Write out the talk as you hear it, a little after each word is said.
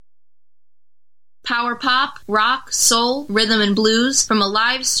Power pop, rock, soul, rhythm, and blues from a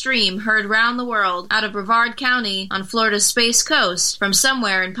live stream heard round the world out of Brevard County on Florida's Space Coast from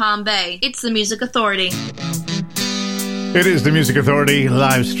somewhere in Palm Bay. It's the Music Authority. It is the Music Authority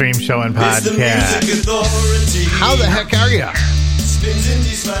live stream show and podcast. How the heck are you?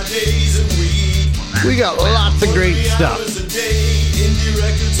 We got lots of great stuff.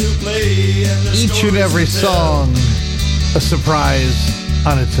 Each and every song a surprise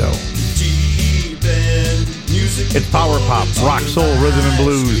on its own. It's power pop, rock, soul, rhythm, and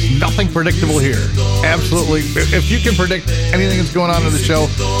blues. Nothing predictable here. Absolutely. If you can predict anything that's going on in the show,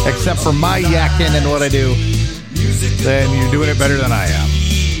 except for my yakking and what I do, then you're doing it better than I am.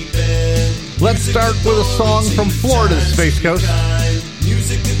 Let's start with a song from Florida's Space Coast.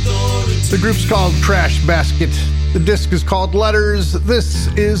 The group's called Trash Basket. The disc is called Letters. This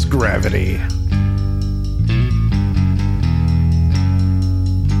is Gravity.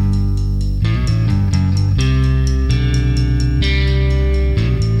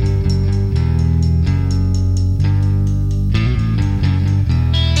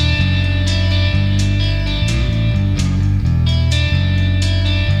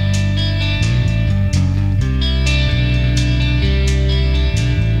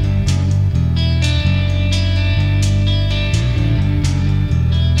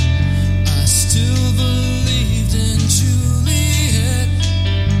 I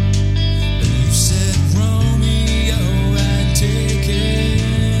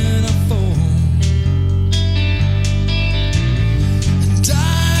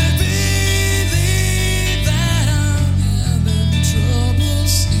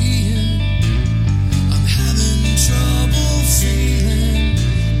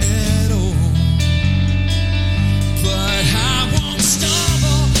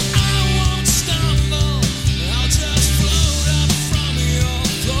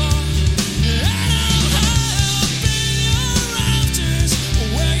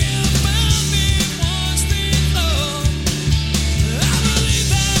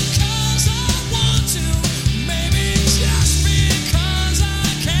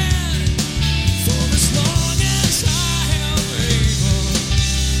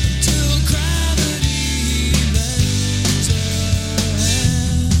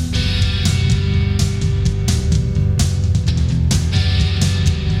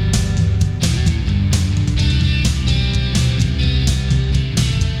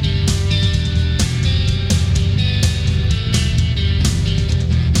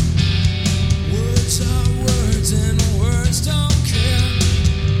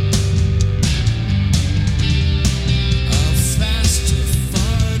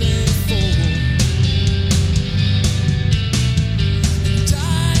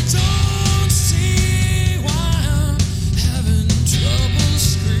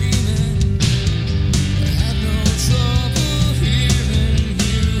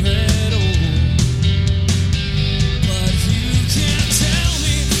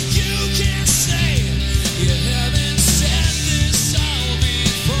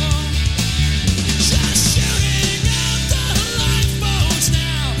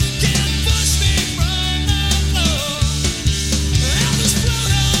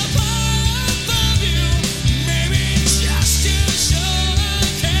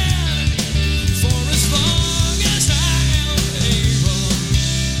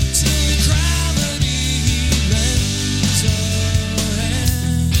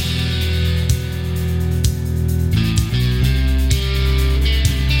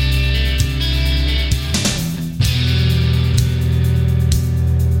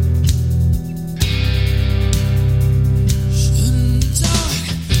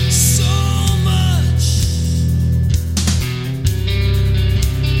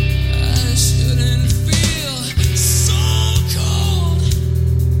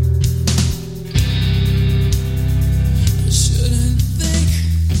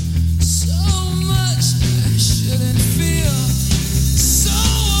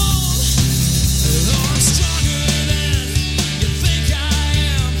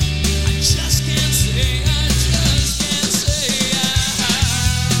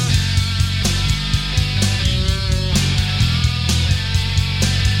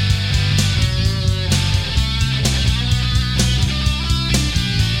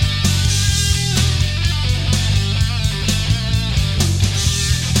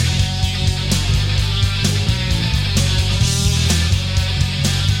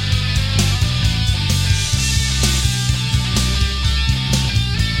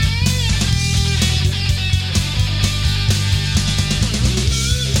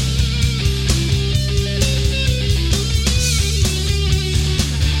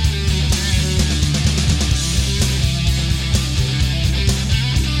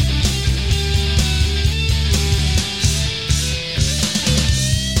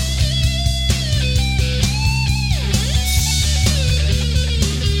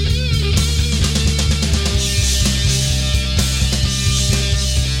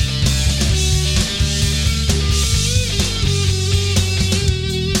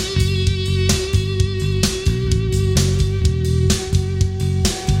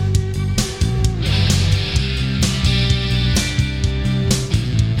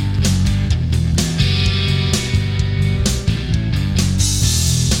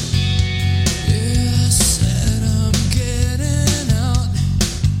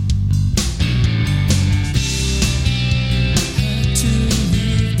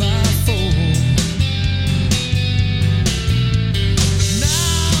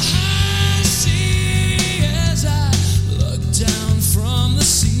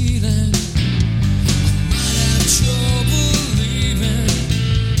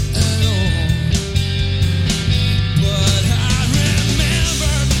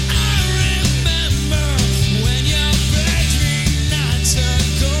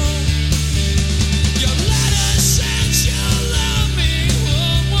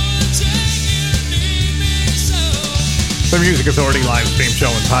Music Authority live stream show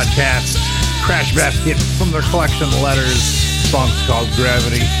and podcast. Crash Basket from their collection of letters. Song's called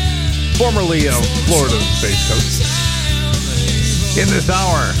Gravity. Formerly of Florida's Space Coast. In this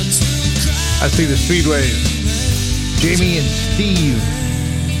hour, I see the Speedways. Jamie and Steve.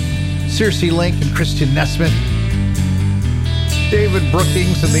 Circe Link and Christian Nesmith. David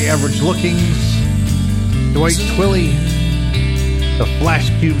Brookings and the Average Lookings. Dwight Twilley. The Flash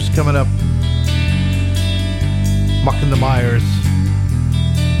Cubes coming up. Muck and the Myers.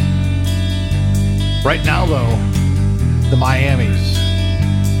 Right now, though, the Miamis.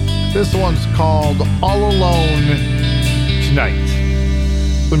 This one's called All Alone Tonight.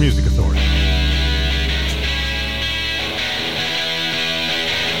 The Music Authority.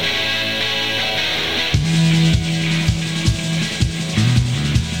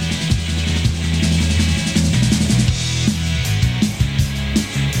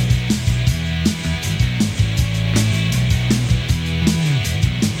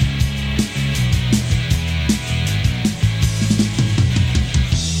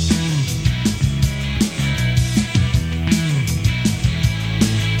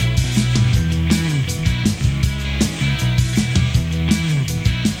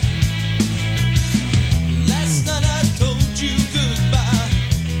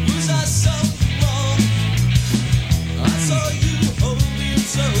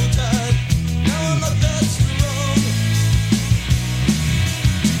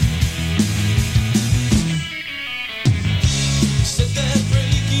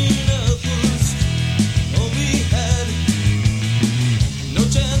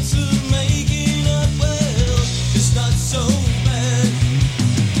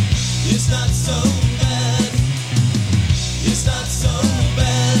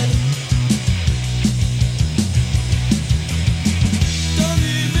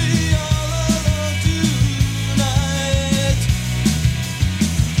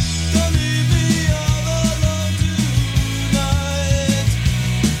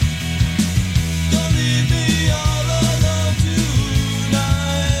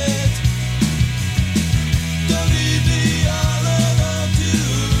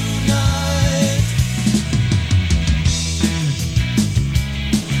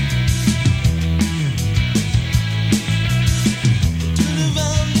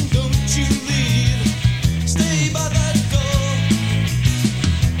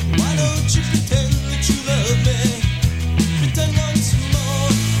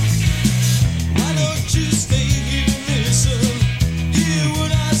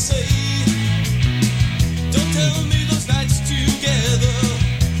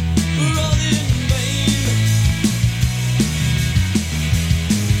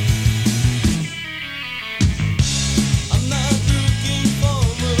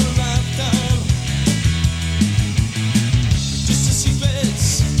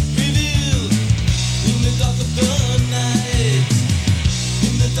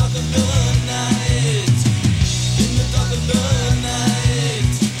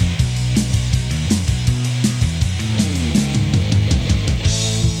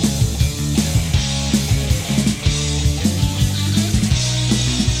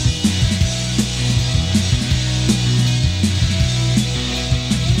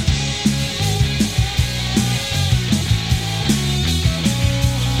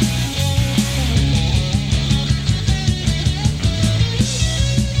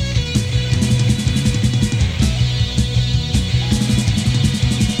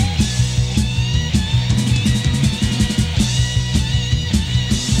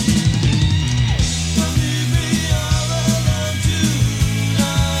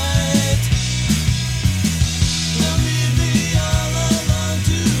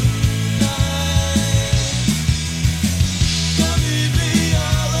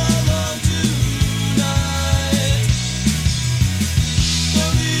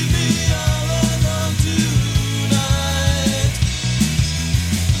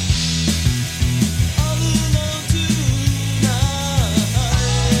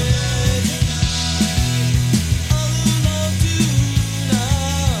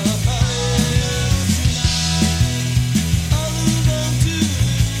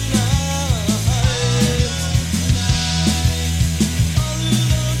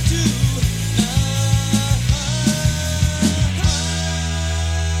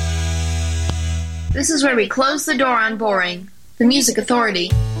 This is where we close the door on boring. The Music Authority.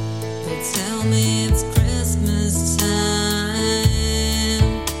 They tell me it's Christmas time.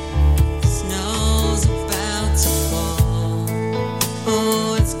 Snow's about to fall.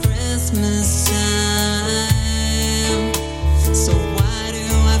 Oh, it's Christmas time. So why do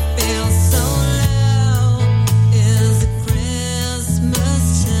I feel so low? Is it Christmas?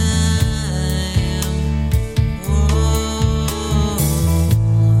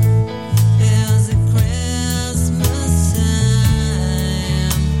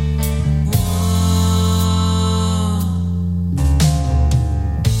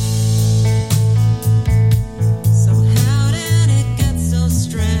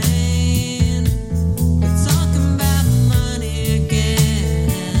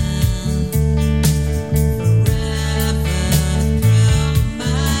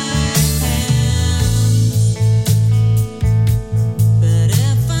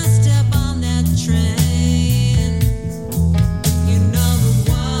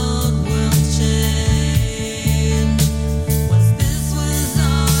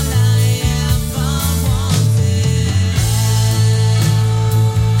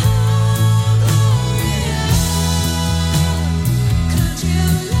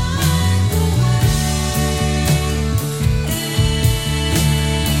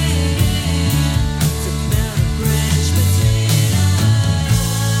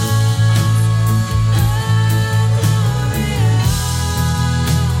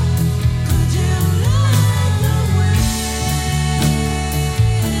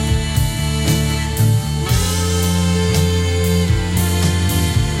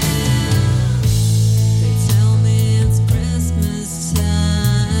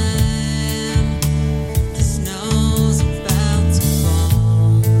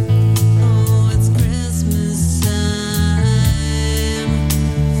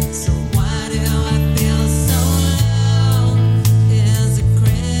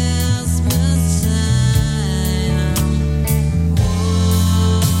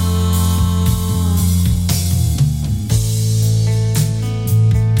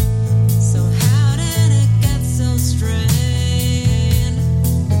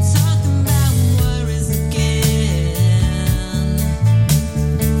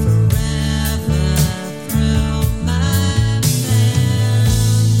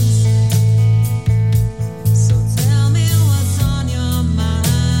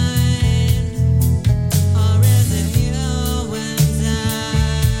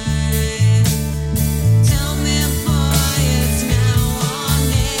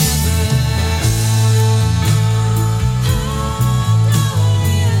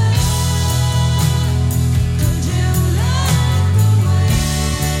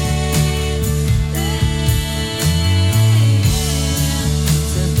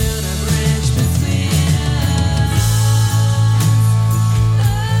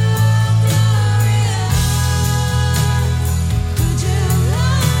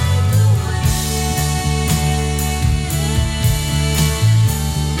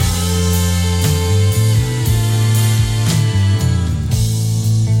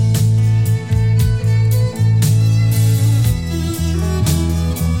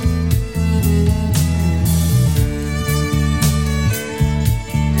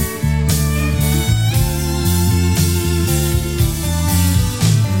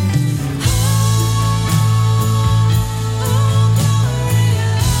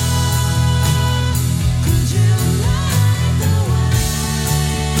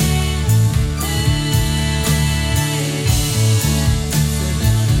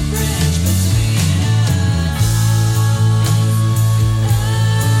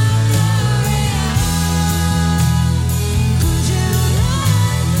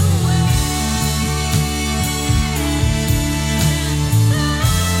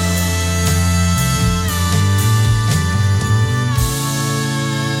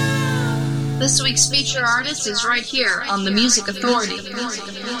 This week's feature artist is right here on The Music Authority.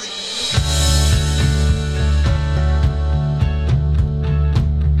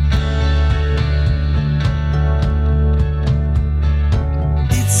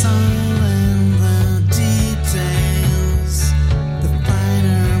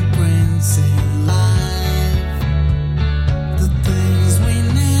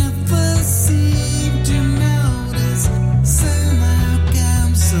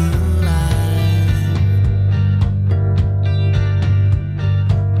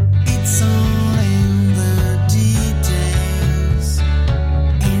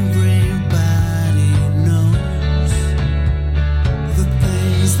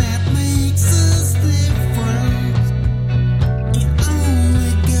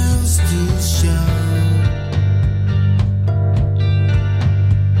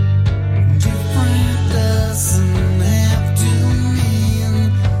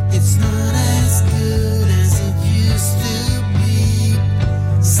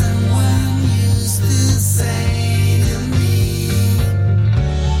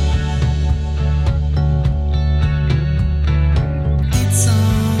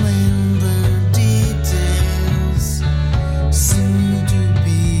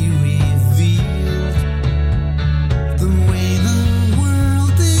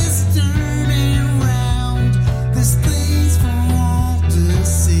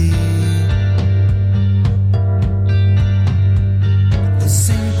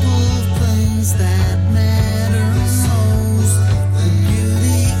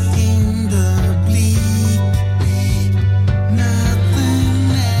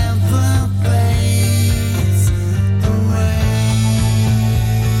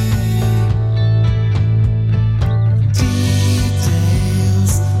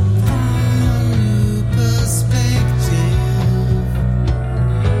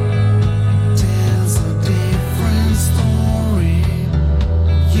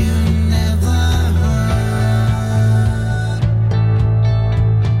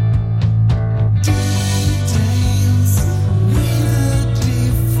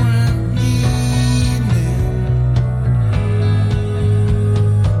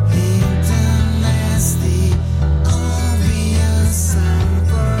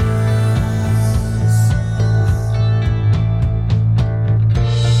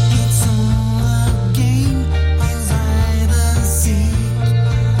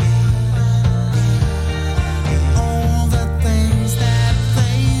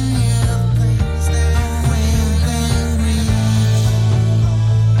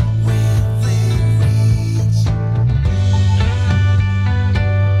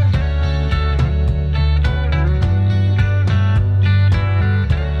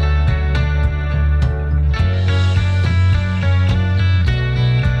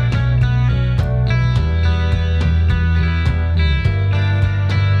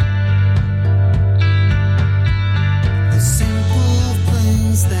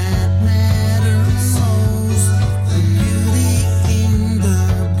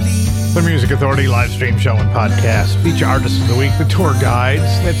 Authority live stream show and podcast. Feature artists of the week, the Tour Guides.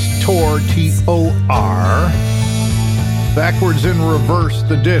 That's Tor, T-O-R. Backwards in Reverse,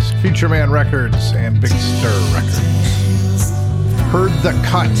 The Disc, Future Man Records, and Big Stir Records. Heard the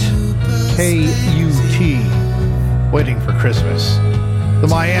Cut, K-U-T, Waiting for Christmas. The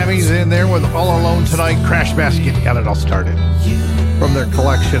Miami's in there with All Alone Tonight, Crash Basket got it all started. From their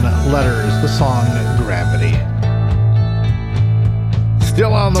collection Letters, the song Gravity.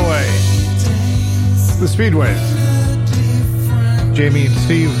 Still on the way. The Speedways. Jamie and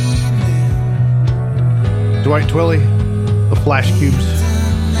Steve. Dwight Twilley. The Flash Cubes.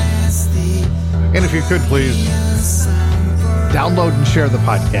 And if you could, please, download and share the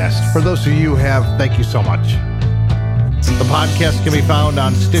podcast. For those of you who have, thank you so much. The podcast can be found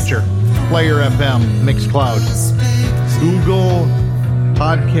on Stitcher, Player FM, Mixcloud, Google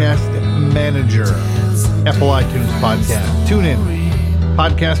Podcast Manager, Apple iTunes Podcast, TuneIn,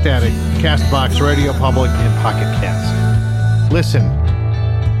 Podcast Addict, CastBox, Radio Public, and Pocket Cast. Listen,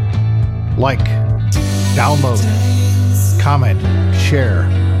 like, download, comment, share,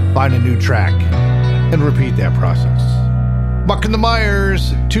 find a new track, and repeat that process. Muck and the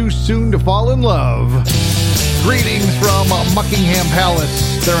Myers, Too Soon to Fall in Love. Greetings from Muckingham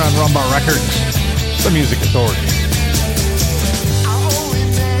Palace. They're on Rumbar Records, the Music Authority.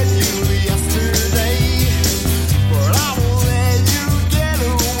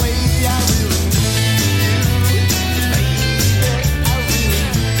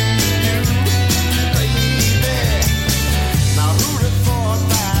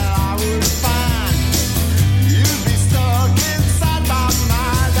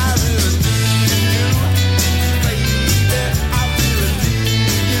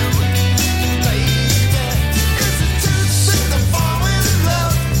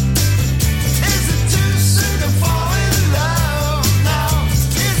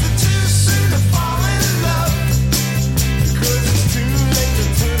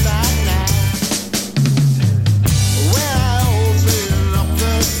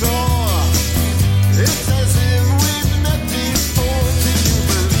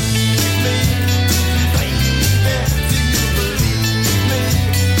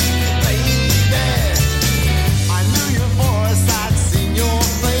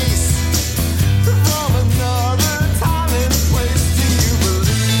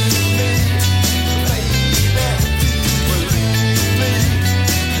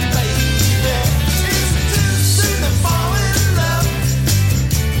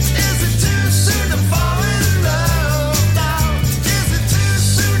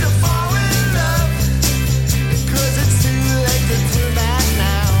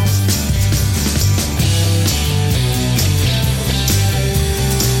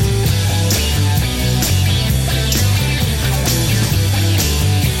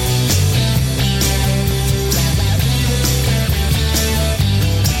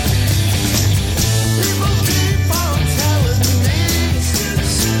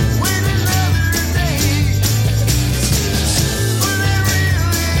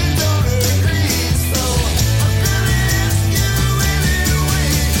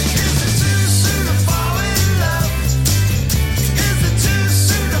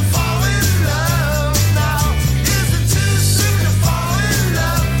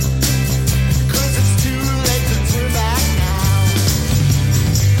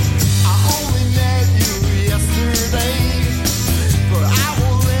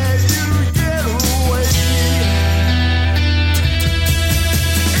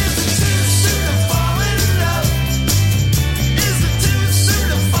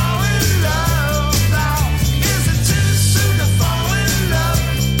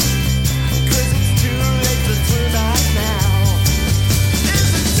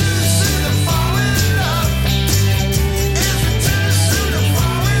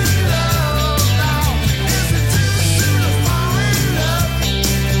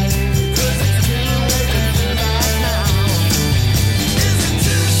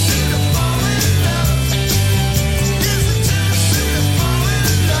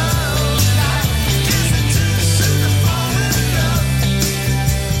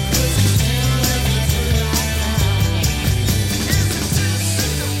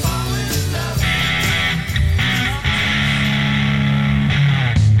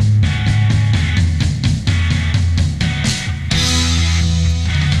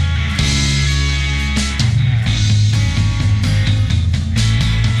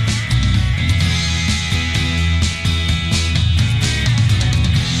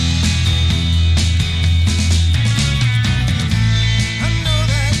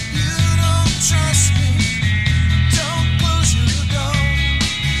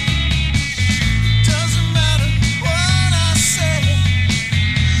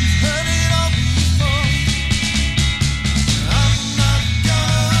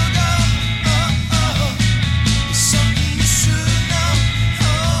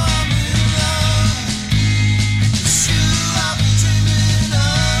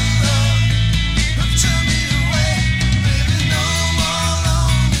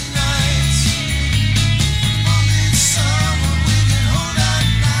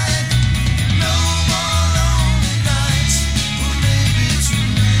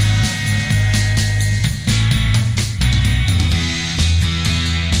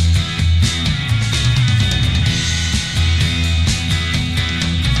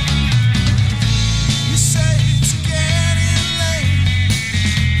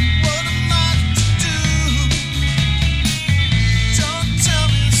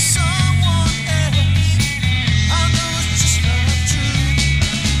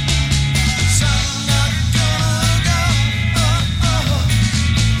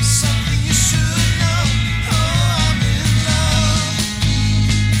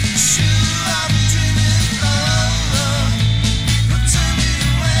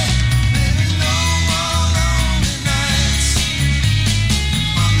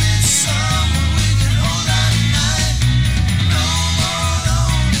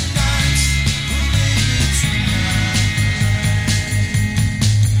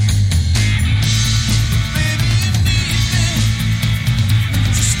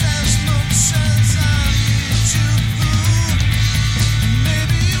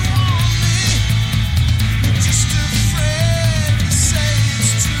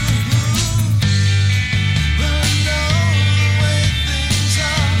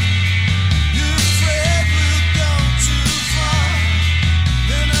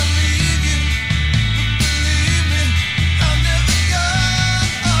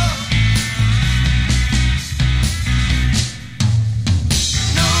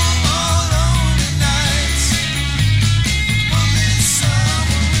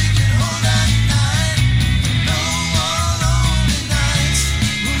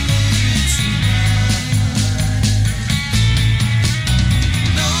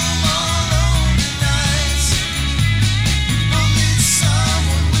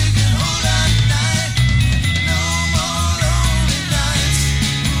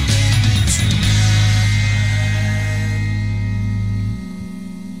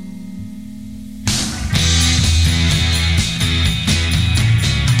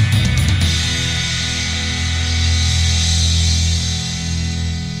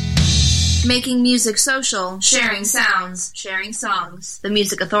 Making music social, sharing sounds, sharing songs. The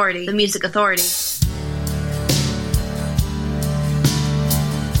Music Authority. The Music Authority.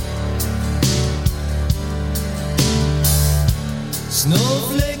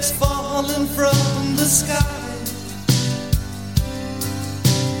 Snowflakes falling from the sky,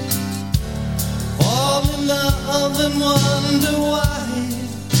 fall in love and wonder why.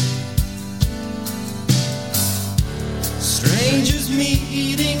 Strangers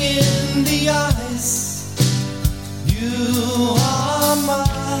meeting in the ice. You are my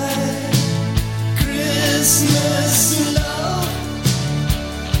Christmas love.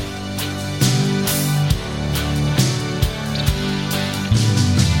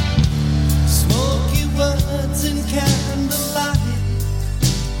 Smoky words in candlelight,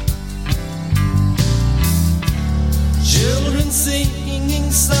 children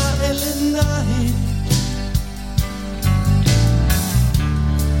singing Silent Night.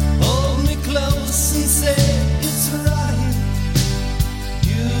 Hold me close and say it's right.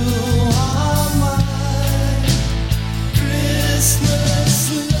 You are my Christmas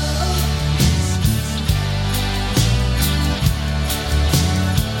love.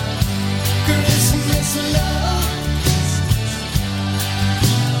 Christmas love.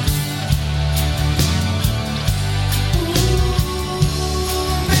 Ooh,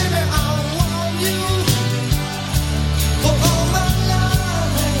 baby, I want you for all my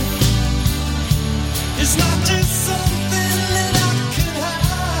life. It's not just something that I could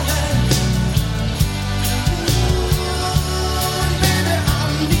hide. Ooh, baby, I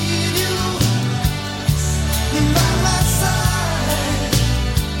need you by my side.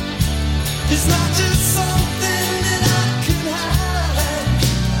 It's not just something that I could hide.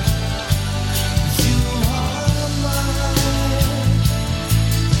 You are mine.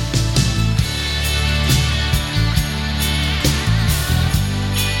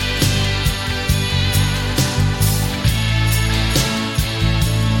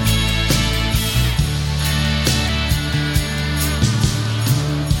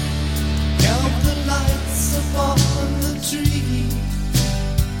 Count the lights upon the tree.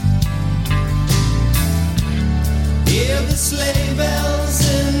 Hear the sleigh bells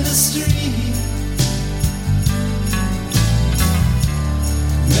in the street.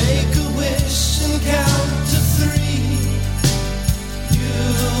 Make a wish and count to 3. You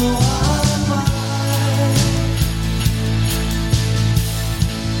are mine.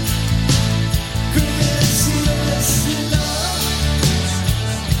 Christmas love.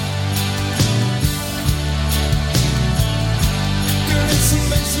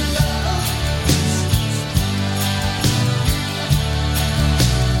 Christmas love.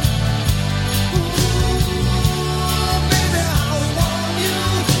 Ooh, baby, I want you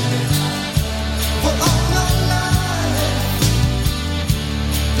for all my life.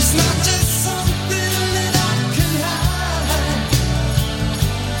 It's not just something that I can hide.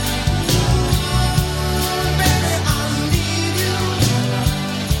 Ooh, baby, I need you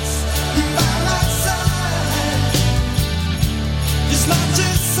by my side. It's not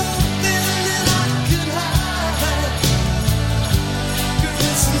just something that I could hide.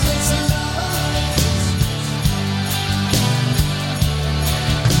 Christmas love.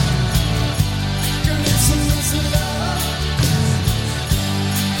 Christmas love.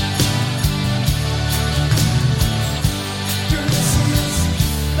 Christmas love.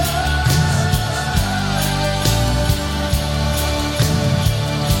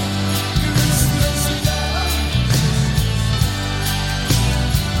 Christmas love.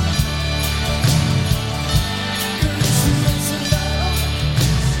 Christmas love.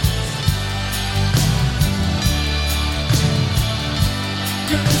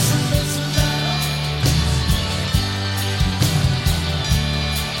 Christmas love.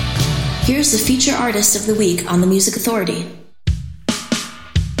 Here's the feature artist of the week on the Music Authority.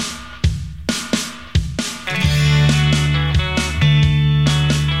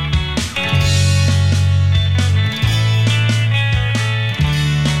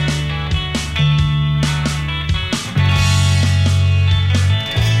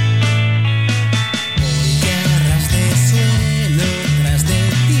 Tierras de suelo tras de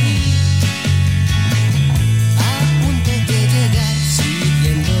ti, a punto de llegar,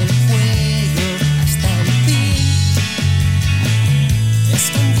 siguiendo el fuego hasta el fin,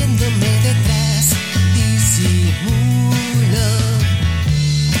 escondiéndome detrás, disimulo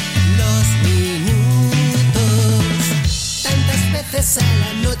los minutos. Tantas veces al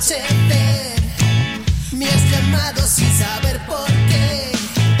anochecer me has llamado sin saber por qué.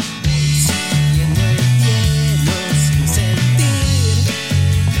 Siguiendo el cielo sin sentir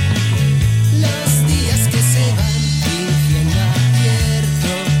los días que se van fingiendo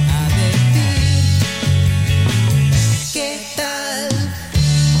abierto a decir.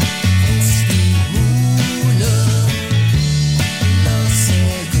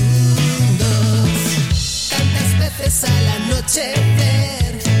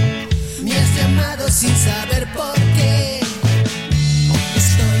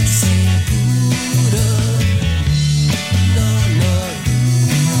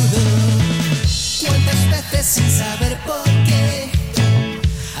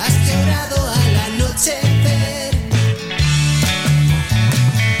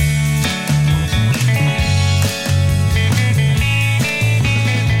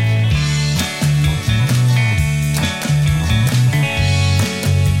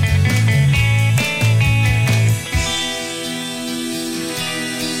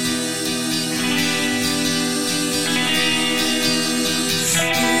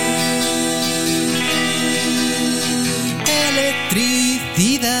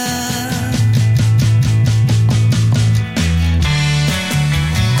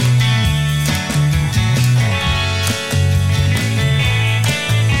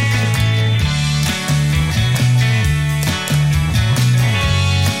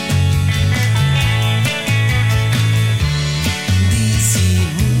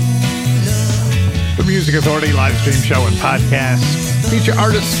 The Music Authority live stream show and podcast. Feature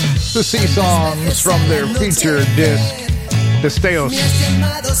artists to see songs from their feature disc, Destellos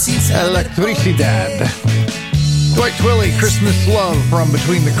Electricidad. Dwight Twilley, Christmas Love from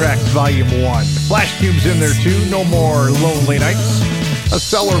Between the Cracks, Volume 1. Flash Cube's in there too, No More Lonely Nights. A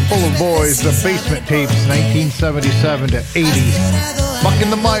Cellar Full of Boys, The Basement Tapes, 1977 to 80. Muck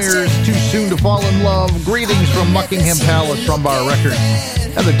and the Myers, Too Soon to Fall in Love. Greetings from Muckingham Palace, Rumbar Records.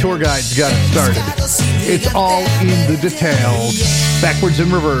 And the tour guides got it started. It's all in the details. Backwards and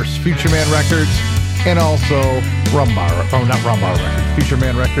Reverse, Future Man Records, and also Rumbar, oh not Rumbar Records, Future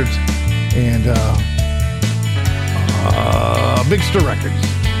Man Records, and Big Stir Records.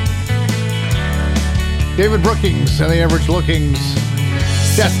 David Brookings and the Average Lookings,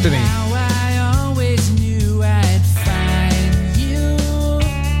 Destiny. I always knew I'd find you.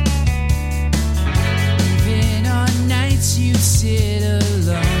 Even on nights you sit alone.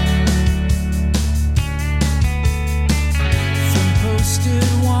 From posted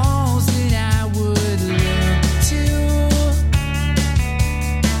walls that I would look to,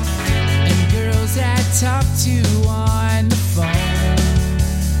 and girls I talk to on the phone.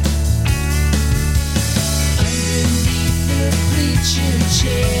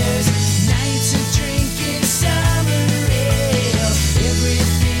 Chairs, nights of drinking summer ale,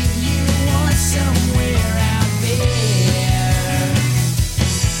 everything you want somewhere out there.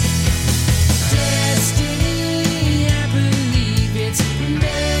 Destiny, I believe it's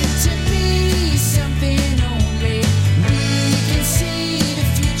meant to be something only we can see. The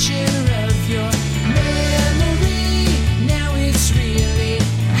future of your memory, now it's really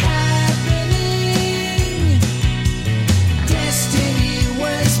happening. Destiny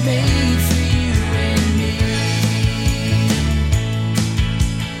was made.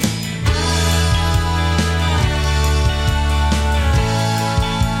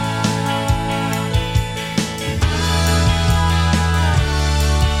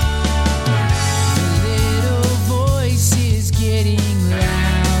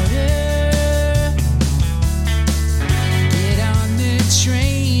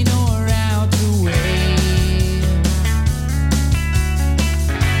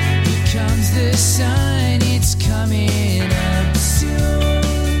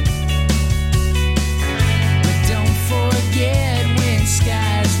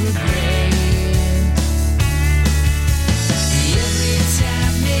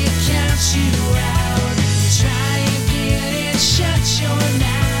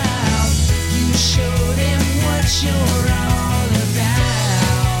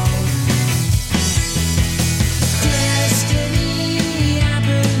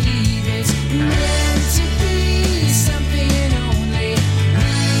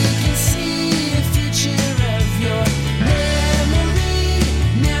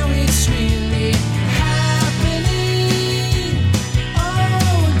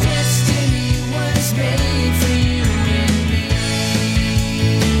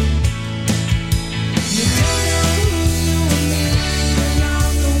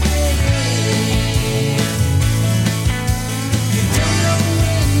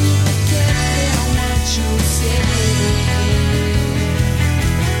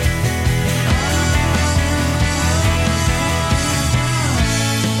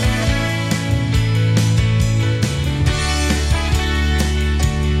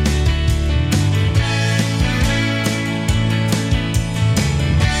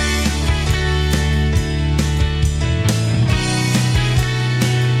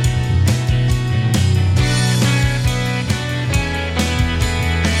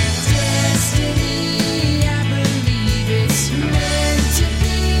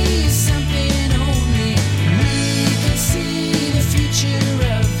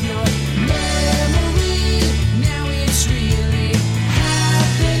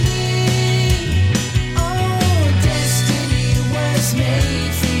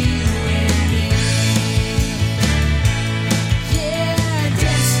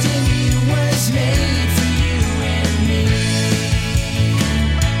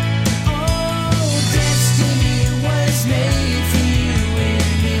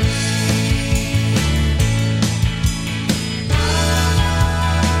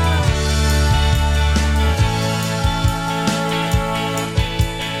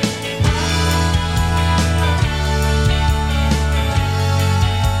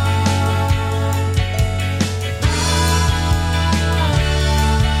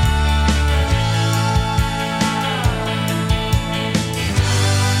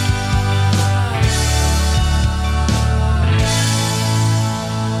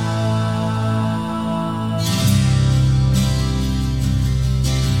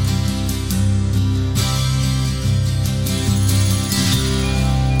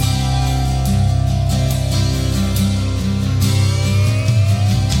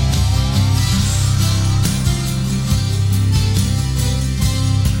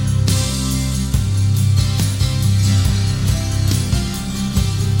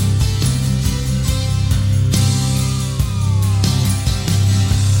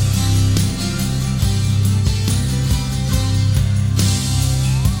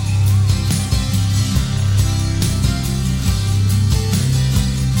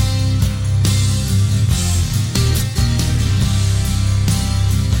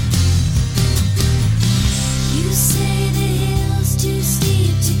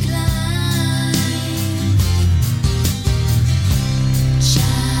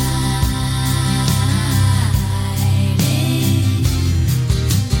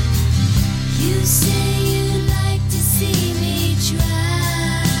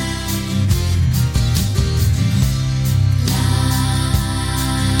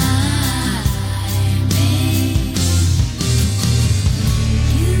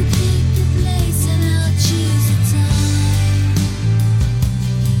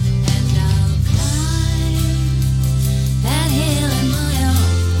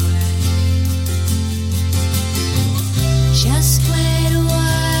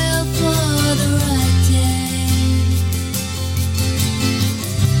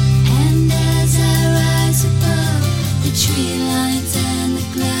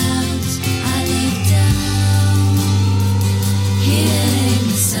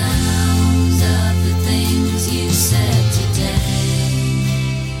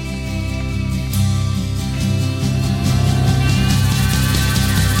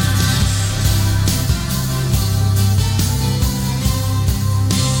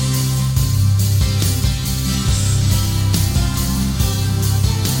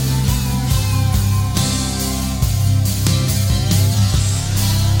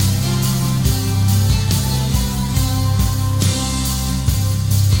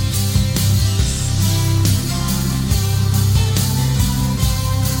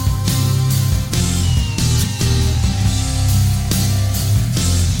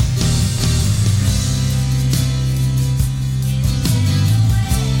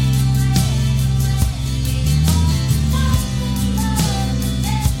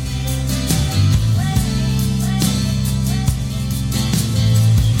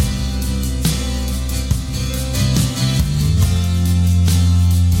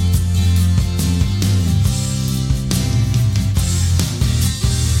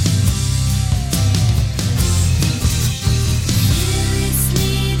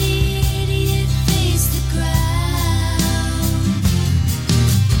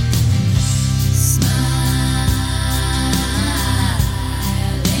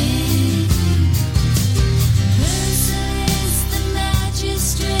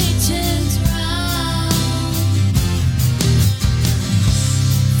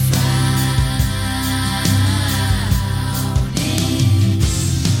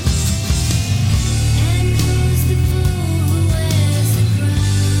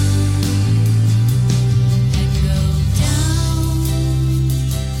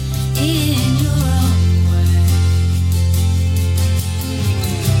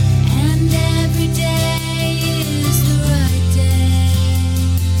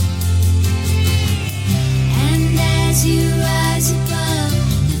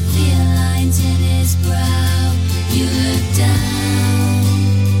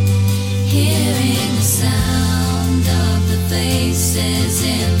 sound of the faces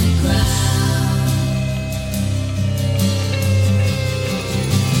in the crowd.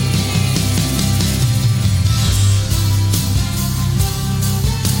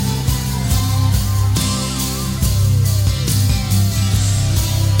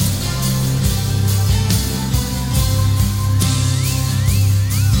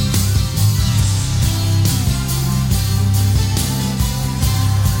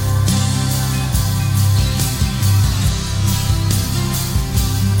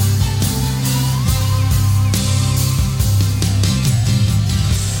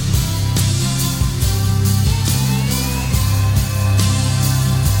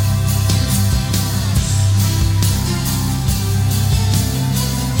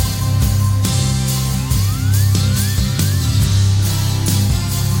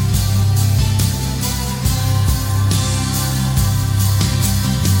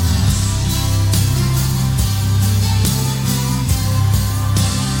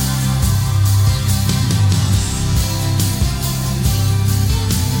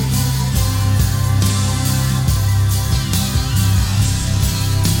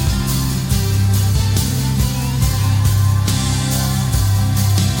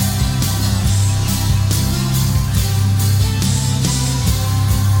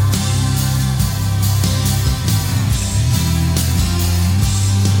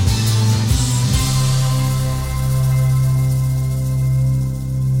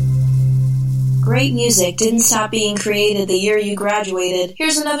 Great music didn't stop being created the year you graduated.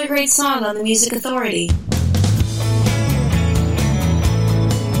 Here's another great song on the Music Authority.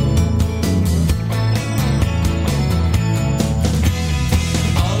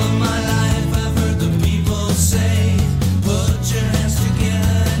 All of my life I've heard the people say, put your hands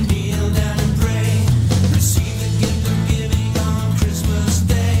together and kneel down and pray. Receive the gift of giving on Christmas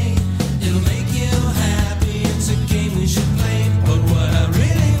Day. It'll make you happy, it's a game we should play. But what I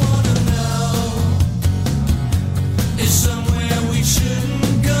really want to know is somewhere we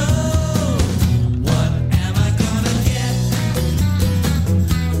shouldn't go. What am I gonna get?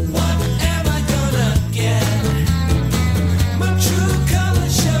 What am I gonna get? My true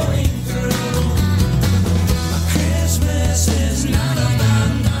colors showing through. My Christmas is not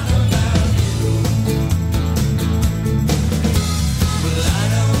about you. Well, I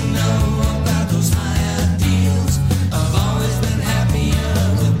don't know about those higher deals. I've always been happier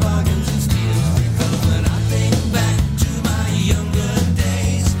with bargains and steals. Because when I think back to my younger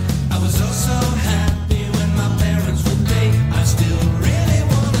days, I was oh so happy when my parents would pay. I still really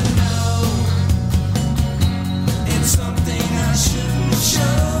want to know. It's something I shouldn't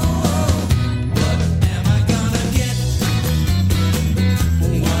show. What am I gonna get?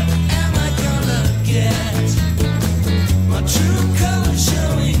 What am I gonna get? My true colors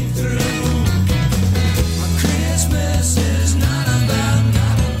showing through. My Christmas is not about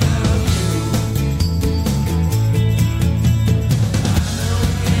you.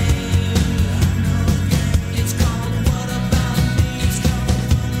 It's called What About Me? It's called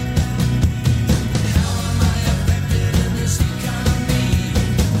How am I affected in this economy?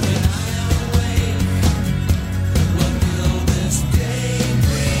 When I am away, what will this day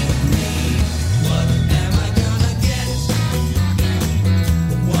bring me? What am I gonna get?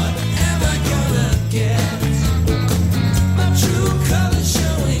 What am I gonna get? My true colors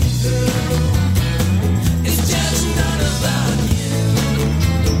showing through. It's just not about you.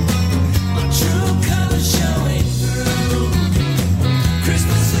 My true colors showing through.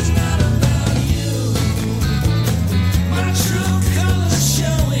 Christmas is not about you. My true colors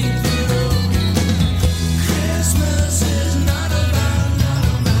showing through. Christmas is not about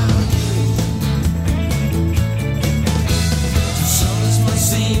you. So this must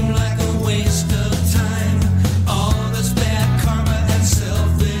seem like a waste of time. All this bad karma and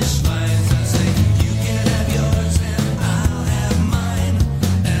selfish lines. I say you can have yours and I'll have mine,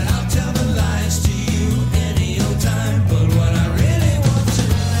 and I'll tell the lies to you any old time. But what I really want to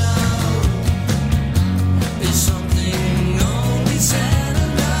know is something only Santa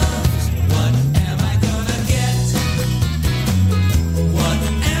knows. What am I gonna get? What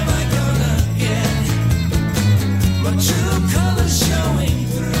am I gonna get? My true colors showing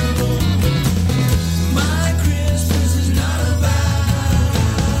through. My Christmas is not about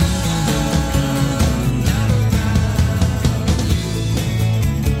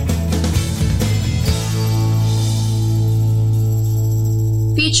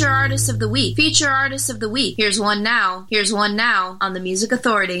Feature Artist of the Week. Feature Artist of the Week. Here's one now. Here's one now on the Music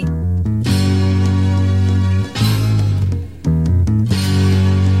Authority.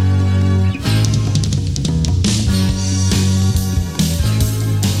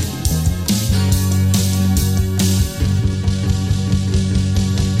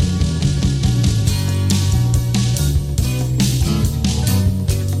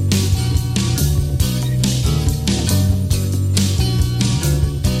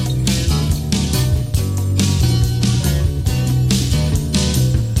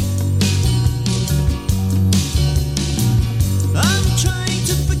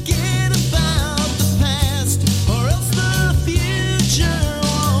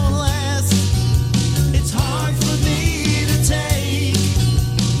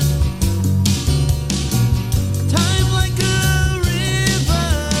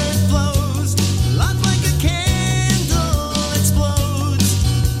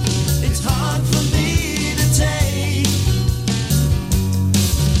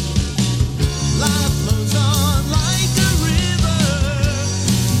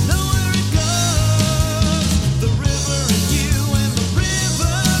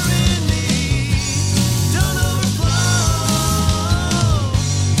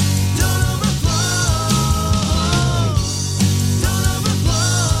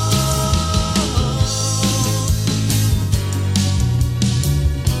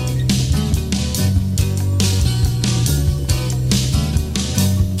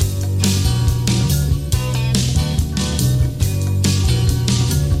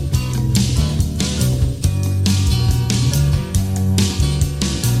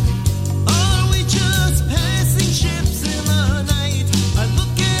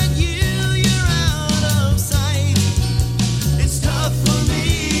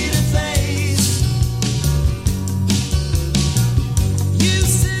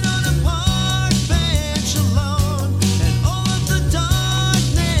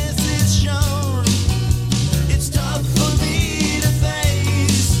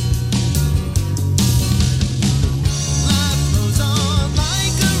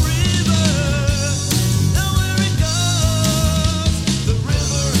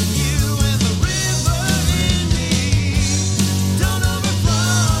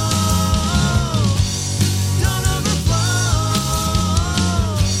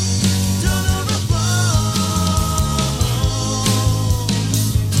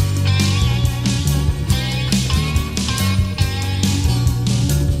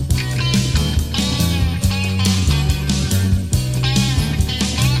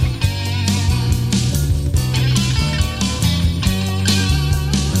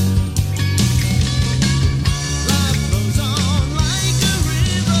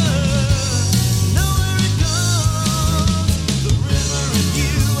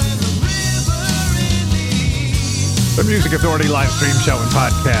 The Music Authority live stream show and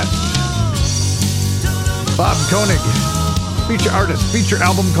podcast. Bob Koenig, feature artist, feature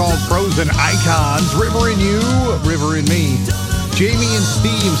album called Frozen Icons, River in You, River in Me. Jamie and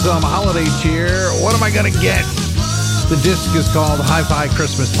Steve, some holiday cheer. What am I gonna get? The disc is called Hi-Fi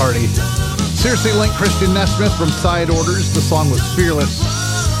Christmas Party. Seriously Link, Christian Nesmith from Side Orders. The song was Fearless.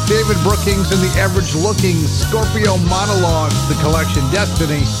 David Brookings and the Average Looking, Scorpio Monologues, the collection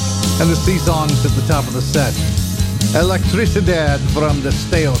Destiny, and the Sea Songs at the top of the set. Electricidad from the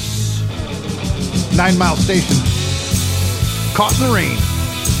Steos. 9 Mile Station. Caught in the Rain.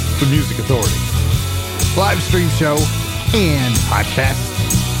 The Music Authority. Live stream show and podcast.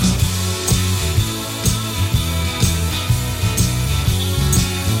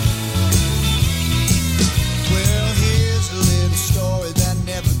 Well, here's a little story that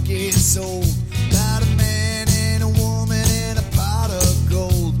never gets old. About a man and a woman in a pot of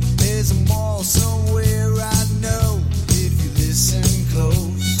gold. There's a mall somewhere I know if you listen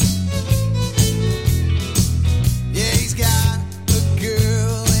close. Yeah, he's got a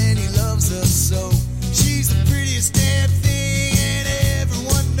girl and he loves her so. She's the prettiest damn thing and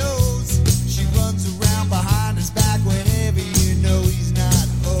everyone knows. She runs around behind his back whenever you know he's not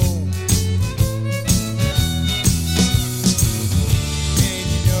home. And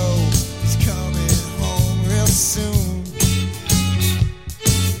you know he's coming home real soon.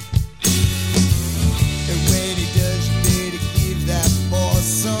 And when he does, you better give that boy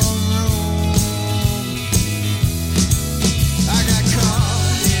some room. I got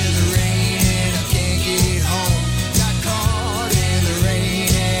caught in the rain and I can't get home. Got caught in the rain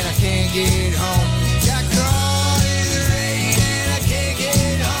and I can't get home. Got caught in the rain and I can't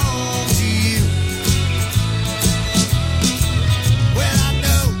get home to you. Well, I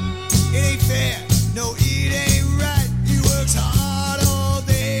know it ain't fair. No, it ain't right. He works hard all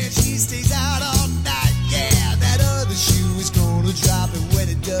day and she stays out all night. Yeah, that other shoe is gonna drop, and when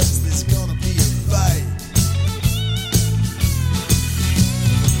it does, there's gonna be a fight.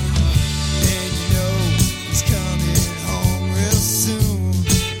 And you know he's coming home real soon.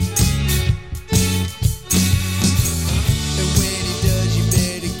 And when he does, you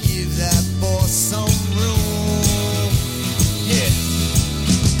better give that boy some room. Yeah.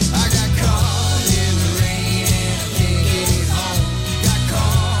 I got caught in the rain and I can't get home. Got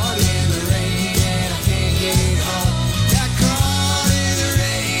caught in the rain and I can't get home. Got caught in the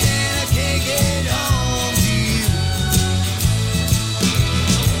rain and I can't get home to you.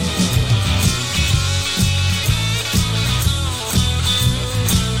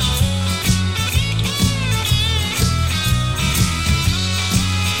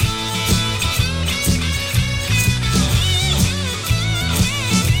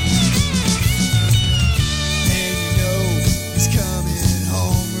 And you know he's coming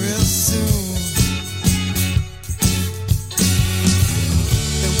home real soon.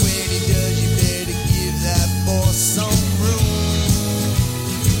 And when he does, you better give that boy some room.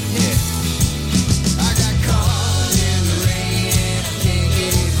 Yeah. I got caught in the rain and I can't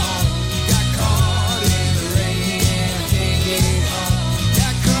get home. Got caught in the rain and I can't get home.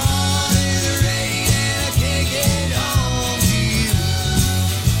 Got caught in the rain and I can't get home to you.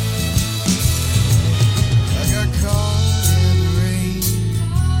 I got caught in the rain.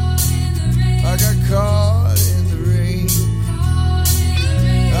 I got caught in the rain.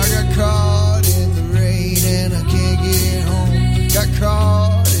 I got caught in the rain and I can't get home. Got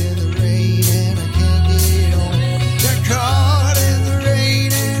caught in the rain and I can't get home. Got caught in the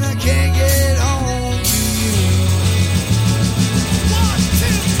rain and I can't get home to you. 1,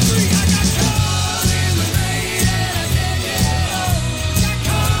 2, 3. I got caught in the rain and I can't get home. Got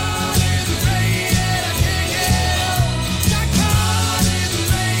caught in the rain and I can't get home. Got caught in the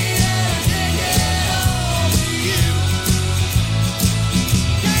rain and I can't get home to you.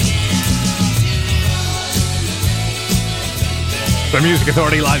 The Music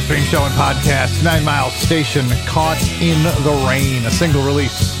Authority live stream show and podcast. 9 Mile Station, Caught in the Rain, a single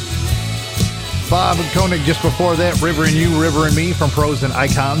release. Bob Koenig just before that, River in You, River in Me from Frozen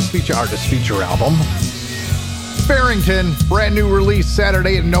Icons, feature artist, feature album. Farrington, brand new release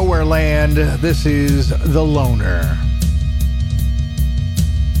Saturday at Nowhere Land. This is The Loner.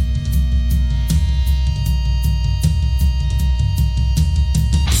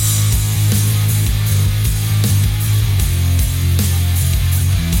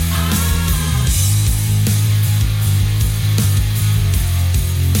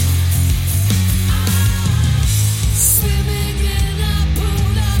 Swimming in a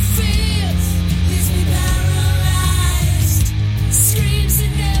pool of fears leaves me paralyzed. Screams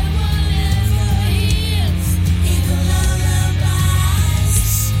that no one ever hears. In the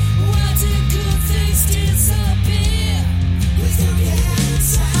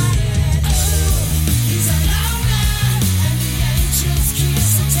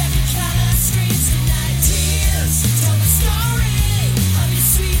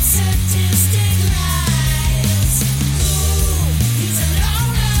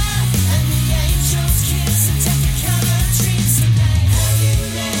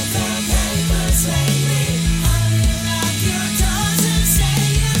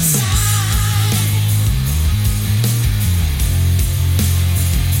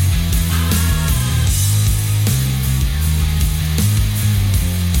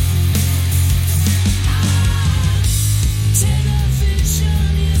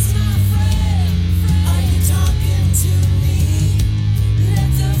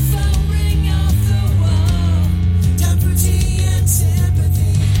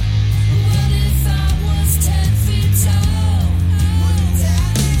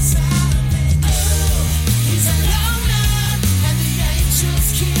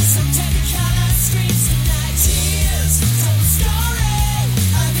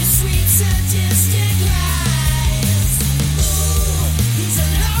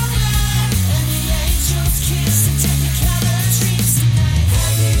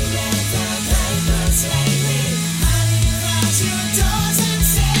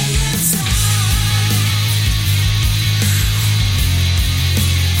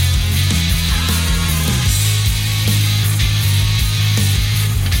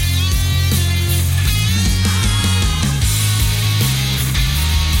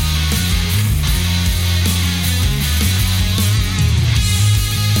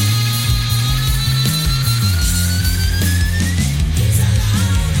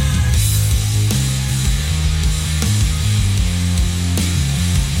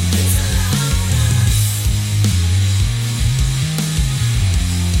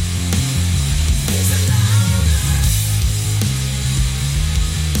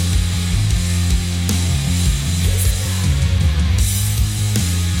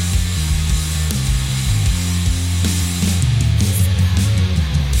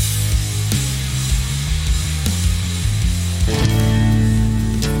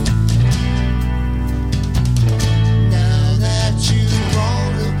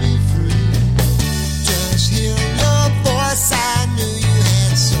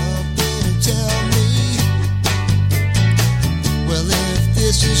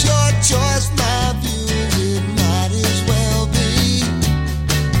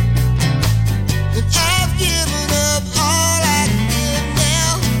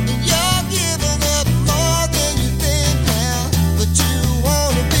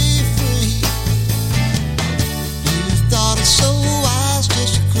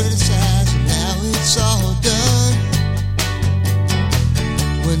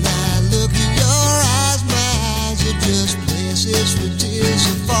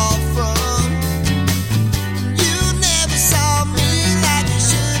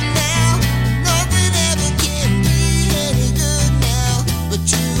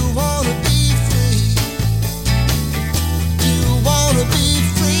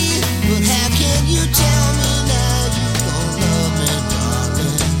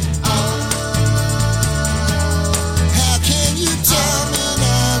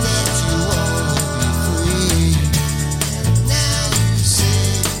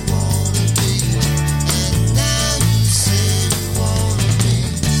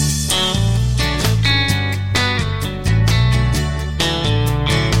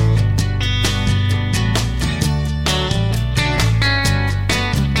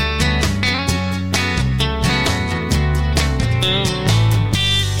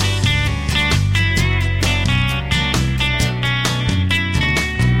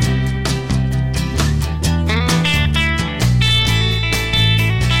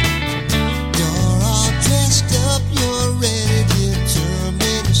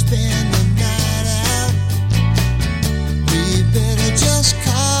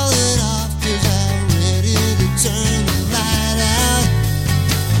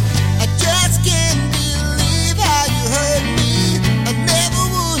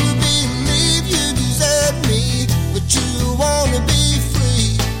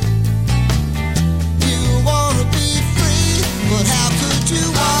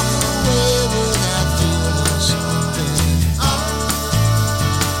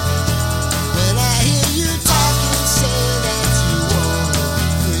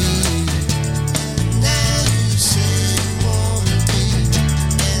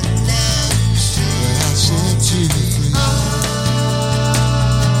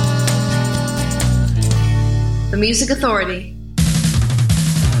Music Authority.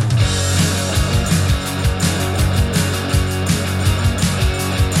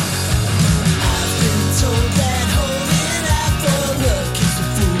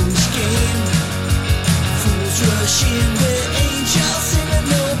 Rushing where angels sing and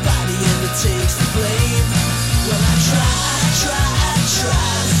nobody ever takes the blame. Well, I try,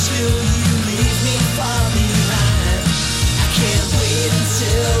 still you leave me far behind. I can't wait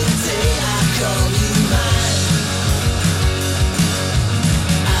until the day I call you mine.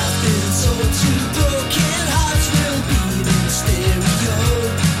 I've been told two broken hearts will beat in stereo.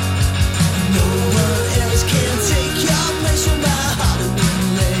 No one else can take your place when my heart won't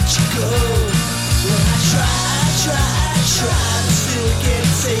let you go. Well, I try to still get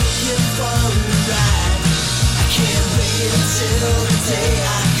taken for a ride. I can't wait until the day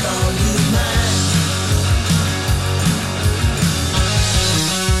I call you mine.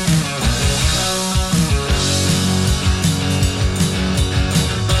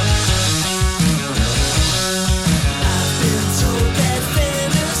 I've been told that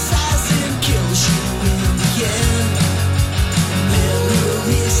fantasizing kills you in the end.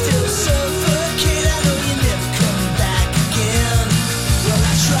 Memories still serve